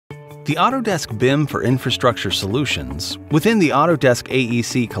The Autodesk BIM for Infrastructure Solutions, within the Autodesk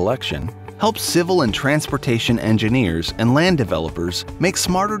AEC collection, helps civil and transportation engineers and land developers make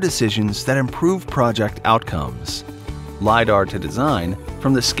smarter decisions that improve project outcomes. Lidar to Design,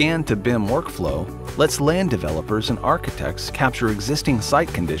 from the scan to BIM workflow, lets land developers and architects capture existing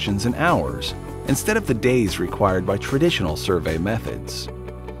site conditions in hours, instead of the days required by traditional survey methods.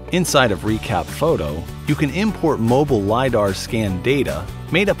 Inside of Recap Photo, you can import mobile Lidar scan data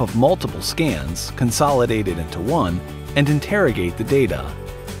made up of multiple scans consolidated into one and interrogate the data.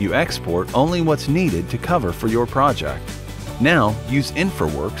 You export only what's needed to cover for your project. Now, use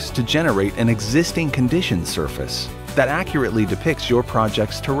Infraworks to generate an existing condition surface that accurately depicts your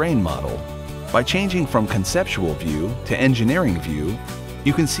project's terrain model. By changing from conceptual view to engineering view,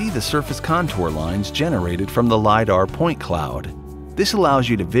 you can see the surface contour lines generated from the Lidar point cloud. This allows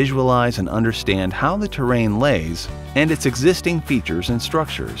you to visualize and understand how the terrain lays and its existing features and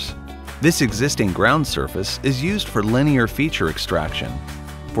structures. This existing ground surface is used for linear feature extraction.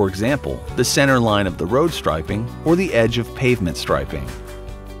 For example, the center line of the road striping or the edge of pavement striping.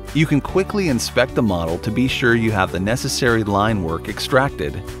 You can quickly inspect the model to be sure you have the necessary line work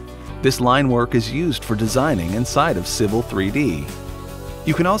extracted. This line work is used for designing inside of Civil 3D.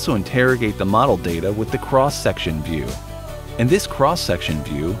 You can also interrogate the model data with the cross-section view. In this cross-section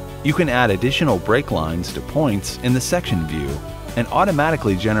view, you can add additional break lines to points in the section view and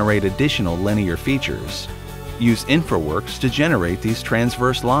automatically generate additional linear features. Use Infraworks to generate these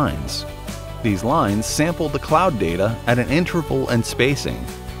transverse lines. These lines sample the cloud data at an interval and spacing,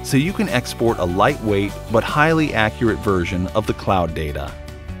 so you can export a lightweight but highly accurate version of the cloud data.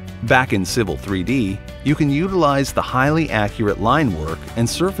 Back in Civil 3D, you can utilize the highly accurate line work and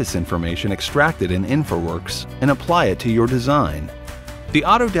surface information extracted in Infraworks and apply it to your design. The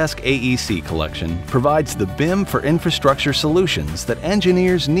Autodesk AEC collection provides the BIM for infrastructure solutions that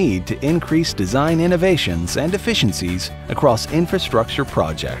engineers need to increase design innovations and efficiencies across infrastructure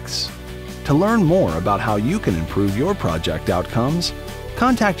projects. To learn more about how you can improve your project outcomes,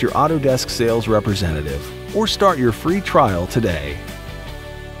 contact your Autodesk sales representative or start your free trial today.